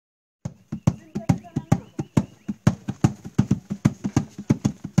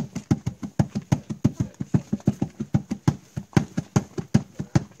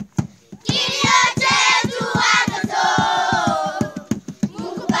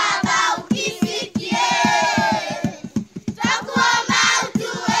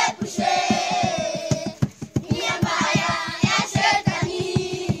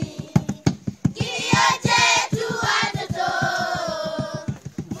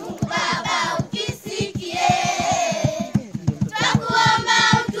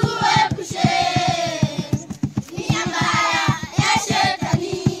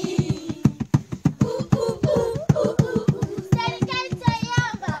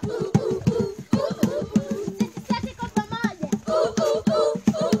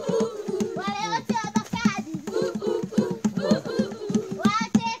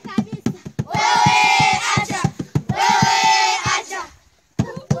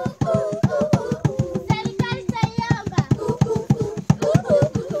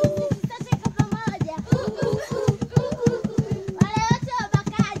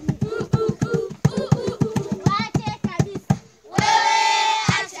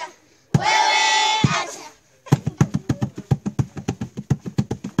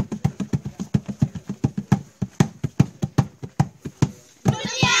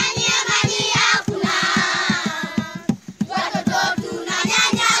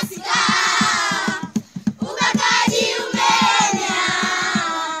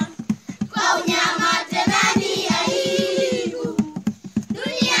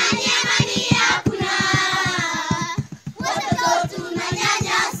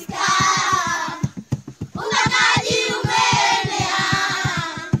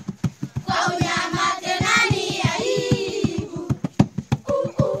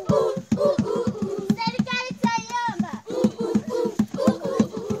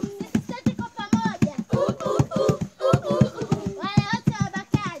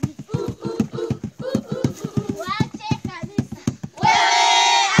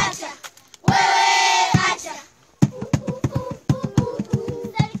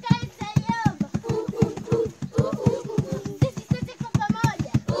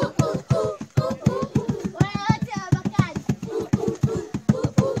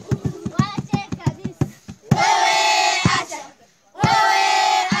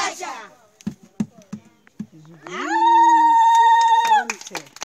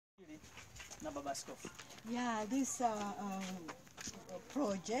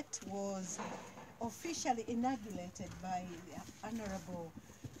project was officially inaugurated by the Honorable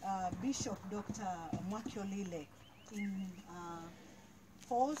Bishop Dr. Mwakyolile in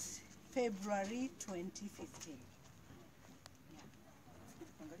 4th February 2015.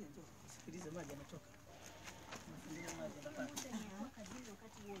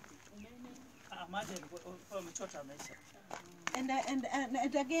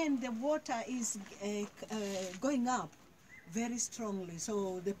 And again, the water is going up very strongly,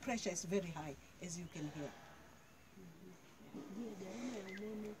 so the pressure is very high, as you can hear.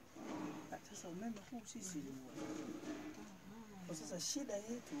 Sasa shida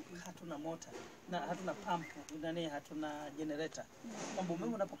yetu hatuna mota na hatuna pampu ndani, hatuna generator. Kwamba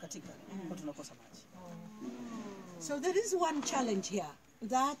umeme unapokatika tunakosa maji. So there is one challenge here,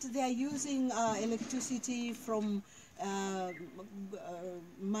 that they are using electricity from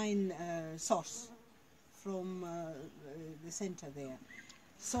mine source from the center there.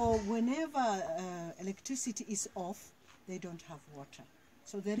 So whenever electricity is off, they don't have water.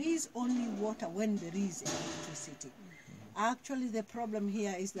 So there is only water when there is electricity. Actually, the problem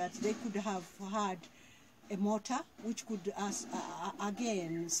here is that they could have had a motor which could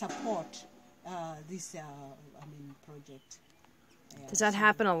again support this project. Does that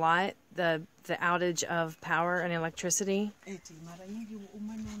happen a lot, the outage of power and electricity?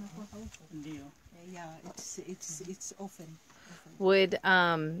 Yeah, it's often. Would,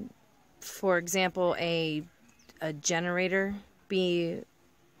 for example, a generator be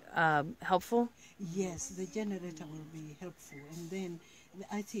helpful? Yes, the generator will be helpful, and then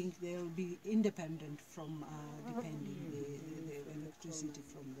I think they'll be independent from depending the electricity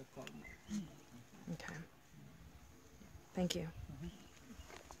from the coal. Okay. Thank you.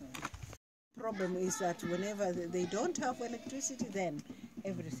 Problem is that whenever they don't have electricity, then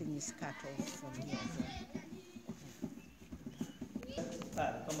everything is cut off from here.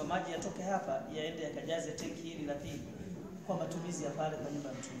 Kwamba maji yatoke hapa yaende yakajaze tanki hili la pili kwa matumizi ya pale kwa nyumba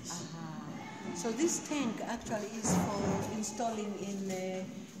ya mtumishi. So this tank actually is for installing in the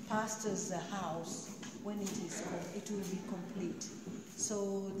pastor's house when it will be complete.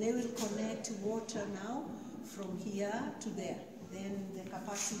 So they will connect water now from here to there. Then the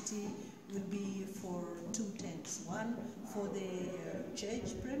capacity will be for 2 tanks, one for the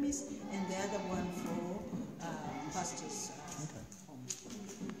church premise and the other one for pastor's home.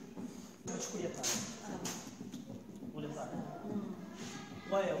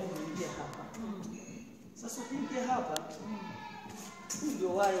 Waya huu uliingia hapa. Sasa ukiingia hapa,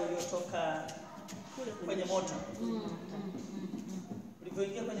 ndio waya uliotoka kwenye mota.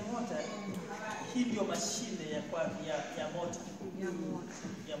 Ulipoingia kwenye mota, hii ndio mashine ya mota.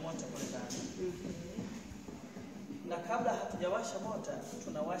 Ya mota kule ndani. Na kabla hatujawasha mota,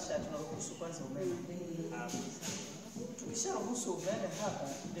 tunaruhusu kwanza umeme. Tukisharuhusu umeme hapa,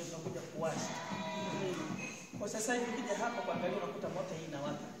 ndio tunakuja kuwasha. Kwa sasa hivi ukija hapa kuangalia unakuta mota hii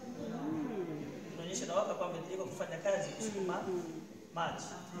inawaka. Inaonyesha inawaka kwamba iko kufanya kazi kusukuma maji.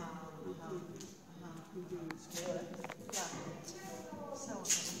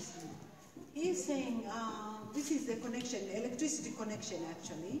 He's saying this is the connection, electricity connection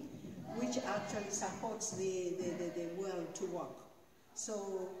actually, which actually supports the well to work.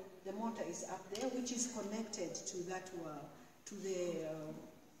 So the motor is up there, which is connected to that to the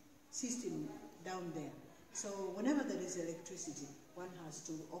system down there. So whenever there is electricity, one has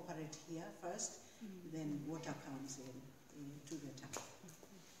to operate here first, then water comes into the tank.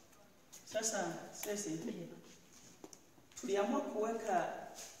 Sasa sisi tuliamua kuweka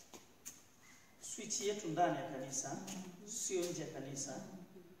switch yetu ndani ya kanisa, sio nje ya kanisa.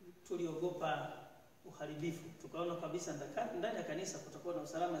 Tuliogopa uharibifu. Tukaona kabisa ndani ya kanisa kutakuwa na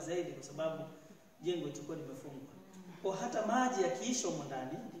usalama zaidi kwa sababu jengo litakuwa limefungwa. Kwa hata maji yakiisha huko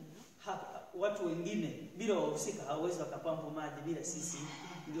ndani, watu wengine bila wahusika hawawezi wakapampa maji bila sisi.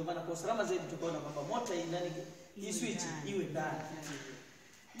 Ndio maana kwa usalama zaidi tukaona kwamba moto hii switch iwe ndani.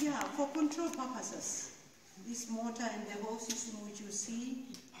 Yeah, for control purposes. This motor and the whole system which you see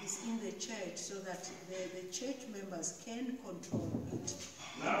is in the church so that the church members can control it.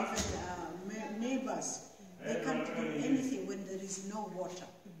 And even neighbors, they can't do anything when there is no water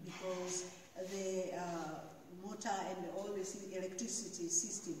because the motor and all this electricity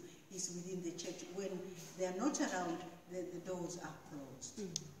system is within the church. When they are not around, the doors are closed.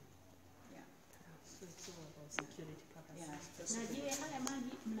 Yeah. So it's all about security purposes. Yeah. Na je, haya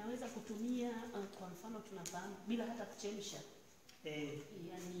maji mnaweza kutumia kwa mfano tunafahamu bila hata kuchemsha?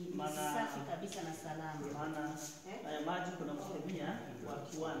 Yani safi kabisa na salama. Maana haya maji kuna mkemia wa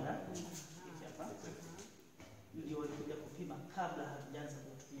kiwanda hapa ndio walikuja kupima kabla hatujaanza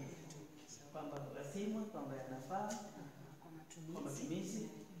kutumia, kwamba lazima kwamba yanafaa matumizi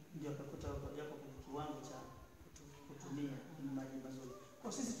ndio akakuta yako kwenye kiwango cha kutumia maji mazuri.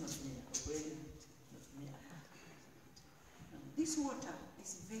 Kwa sisi tunatumia kwa kweli tunatumia. This water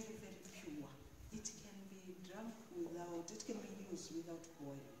is very, very pure. It can be drunk without, it can be used without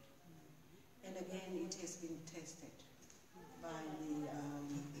boiling. And again, it has been tested by the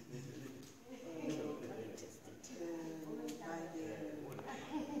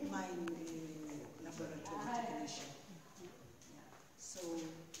mine laboratory technician. Yeah. So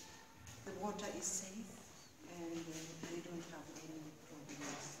the water is safe, and they don't have any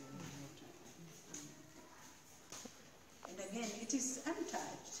problems in the water. And again, it is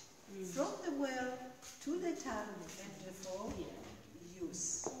untouched from the well to the tank and for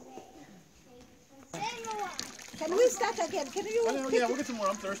use. Can we start again? Can you? Oh, yeah, we'll get some more.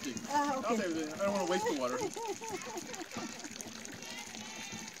 I'm thirsty. Okay. I'll save it. I don't want to waste the water.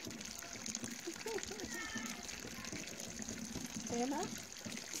 Emma?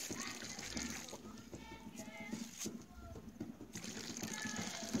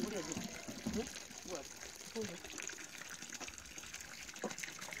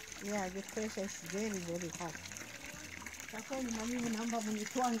 Yeah, the pressure is very, very hot. That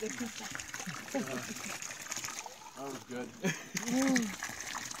was good.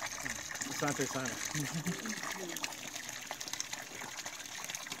 Asante sana.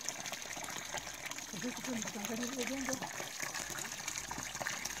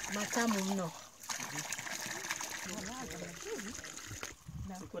 Matamu mno.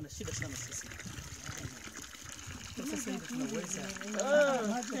 Sikuwa na shida sana sisi. Sasa hivi tunaweza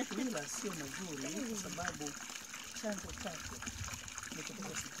maji ya Kiriwa sio mazuri kwa sababu chanzo chake ni kutoka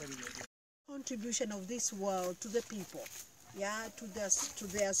hospitali ya Contribution of this world to the people, yeah, to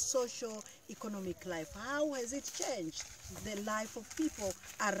their social economic life. How has it changed the life of people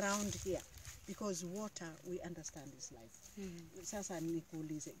around here? Because water, we understand is life. Sasa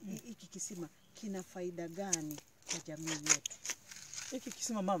nikuulize, hiki kisima kina faida gani kwa jamii yetu? Hiki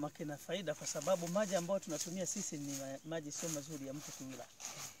kisima mama kina faida kwa sababu maji ambayo tunatumia sisi ni maji sio mazuri ya mto Kiriwa.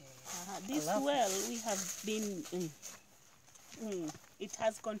 This well we have been it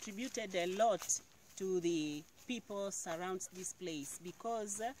has contributed a lot to the people surrounds this place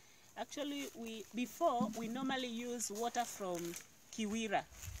because actually before we normally use water from Kiriwa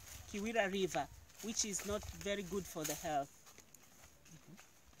River, which is not very good for the health.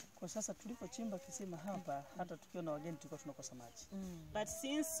 Kwa sasa tulipochimba kisima hapa hata tukiwa na wageni tulikuwa tunakosa maji. But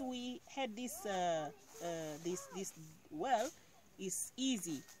since we had this this well, it's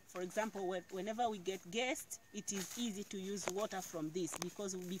easy. For example, whenever we get guests, it is easy to use water from this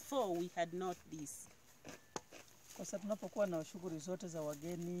because before we had not this. Kwa sababu tunapokuwa na shughuli zote za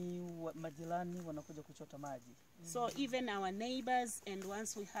wageni, majirani wanakuja kuchota maji. So even our neighbors, and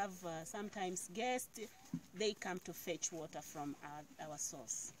once we have sometimes guests, they come to fetch water from our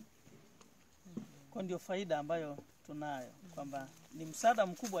source. Kwa ndio faida ambayo tunayo kwamba ni msaada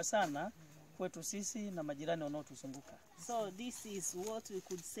mkubwa sana kwetu sisi na majirani wanaotuzunguka. So this is what we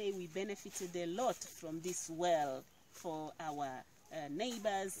could say we benefited a lot from this well for our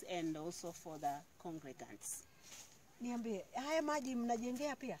neighbors and also for the congregants. Niambie, haya maji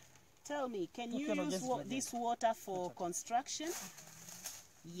mnajengea pia? Tell me, can you use this water for construction?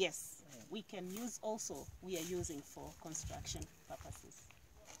 Yes, we can use also, we are using for construction purposes.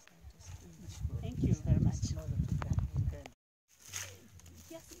 Thank you very much.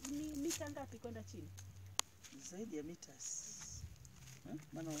 Mita ngapi kwenda chini? Zaidi ya mita.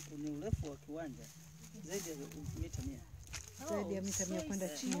 Maana ni urefu wa kiwanja zaidi ya mita 100. Zaidi ya mita 100 kwenda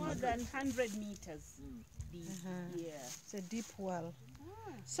chini. More than 100 meters deep. Yeah. It's a deep well.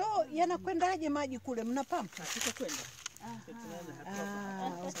 So yanakwendaje maji kule, mna pump? Tutakwenda.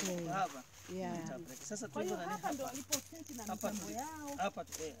 Okay. Yeah. Sasa Kwa hiyo hapa ndo walipoketi na mitambo yao.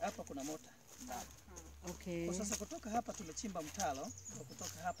 Hapa kuna mota. Okay. Kwa sasa kutoka hapa tumechimba mtalo,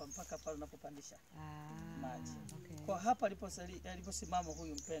 kutoka hapa mpaka pale unapopandisha maji. Okay. Kwa hapa aliposimama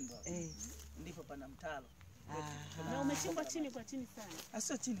huyu mpendwa, ndipo pana mtalo. Na umechimba chini kwa chini sana.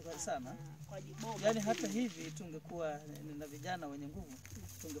 Sio chini kwa sana. Kwa jibomba. Yaani hata hivi tungekuwa na vijana wenye nguvu,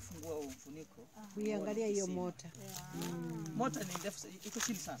 tungefungua huo mfuniko. Kuiangalia hiyo mota. Mota ni ndefu, iko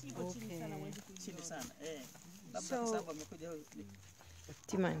chini sana. Okay. Chini sana. Labda kwa sababu amekuja huyu.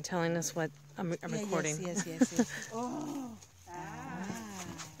 Do you mind telling us what I'm recording? Yes. Oh.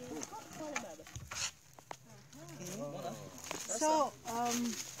 Okay. So,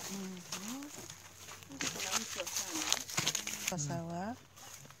 sawa.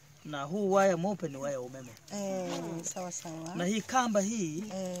 Na huu waya mweupe ni waya umeme. Sawa. Na hii kamba hii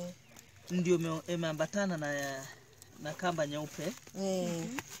ndio imeambatana na kamba nyeupe.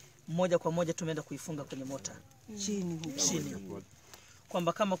 moja kwa moja tumeenda kuifunga kwenye mota chini,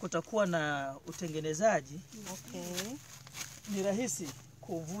 kwamba kama kutakuwa na utengenezaji ni rahisi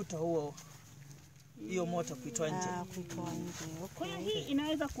kuvuta hiyo mota kuitoa nje. Kwa hiyo hii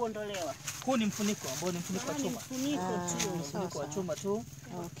inaweza kuondolewa. Huu ni mfuniko ambao ni mfuniko wa chuma. Mfuniko wa chuma tu.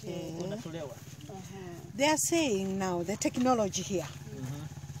 Unatolewa. They are saying now the technology here.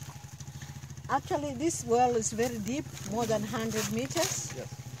 Actually, this well is very deep, more than 100 meters. Yes.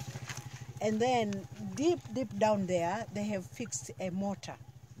 And then deep down there, they have fixed a motor.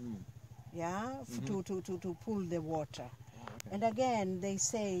 To pull the water. And again, they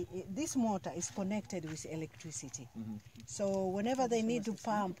say this motor is connected with electricity. So whenever they need to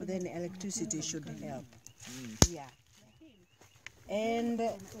pump, then electricity should help. Yeah. And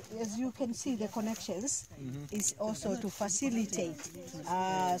as you can see, the connections is also to facilitate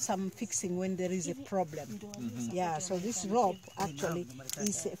some fixing when there is a problem. Yeah, so this rope actually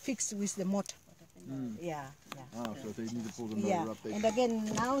is fixed with the motor. Yeah. Oh, so if they need to pull the motor up, they And again,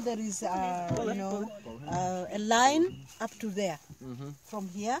 now there is a line up to there, from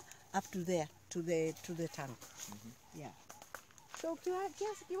here up to there to the tank. Yeah. So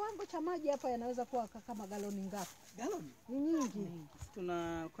kiwango cha maji hapa yanaweza kuwa kama galoni ngapi? Galoni Ni nyingi.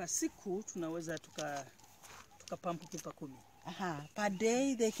 Kwa siku tunaweza tuka pump pipa 10. Per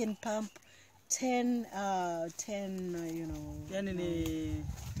day they can pump 10 Yani ni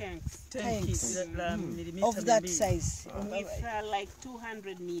tanks la millimeter of that size. It's like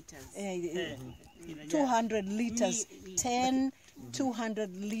 200 meters. 200 liters,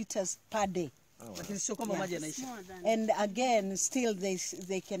 200 liters per day. Lakini sio kama maji yanaisha. And again, still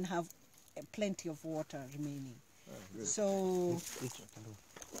they can have plenty of water remaining. So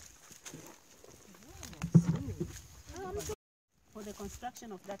for the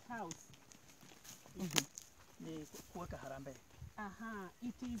construction of that house. Ni kuweka harambee.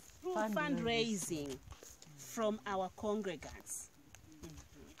 It is through fundraising from our congregants.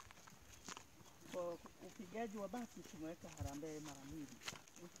 Kwa upigaji wa bati tumeweka harambee mara mbili.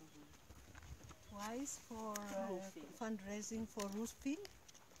 twice for fundraising for roofing.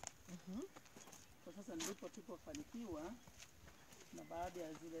 Kwa sasa ndipo tulipofanikiwa, na baada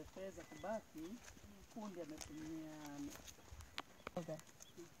ya zile fedha kubaki, kundi ametumia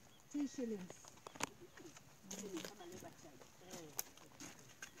 2 shillings.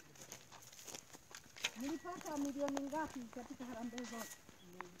 Nilipata milioni ngapi katika harambee zote?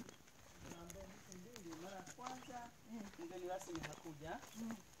 Mara ya kwanza mgeni rasmi hakuja,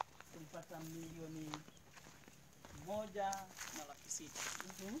 tulipata milioni 1.6.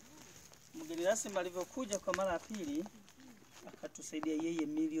 Mgeni rasmi alivyokuja kwa mara ya pili akatusaidia yeye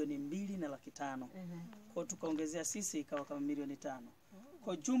milioni 2.5. Kwa tukaongezea sisi ikawa kama milioni 5.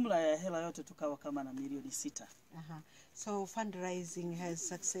 Kwa jumla ya hela yote tukawa kama na milioni 6. So fundraising has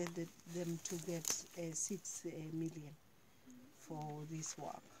succeeded them to get 6 million for this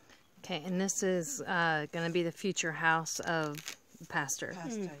work. Okay, and this is going to be the future house of Pastor.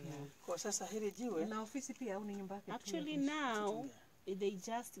 Kwa sasa hili jiwe Na ofisi pia au ni nyumba yake? Actually now they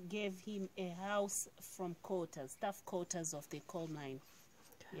just gave him a house from quarters, staff quarters of the coal mine.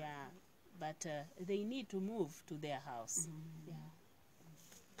 Yeah, but they need to move to their house.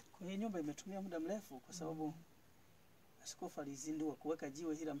 Kwa hiyo nyumba imetumia muda mrefu kwa sababu askofu alizindua kuweka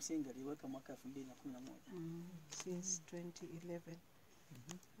jiwe hili msingi aliweka mwaka 2011. Since 2011.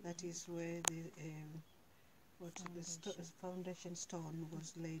 That is where the foundation stone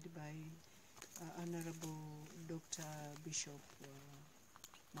was laid by Honorable Dr. Bishop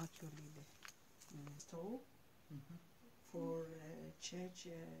Makiolile. Stone for church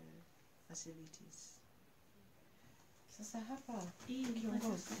facilities. Sasa hapa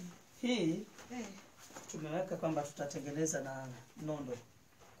kiongozi Hii tumeweka kwamba tutatengeneza na nondo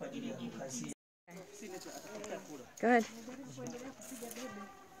kwa ajili ya kazi. Go ahead.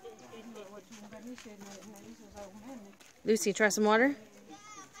 Lucy, try some water?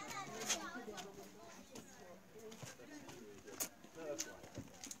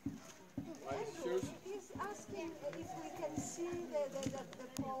 he's asking if we can see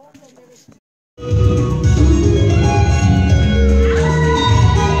the pole and there is 2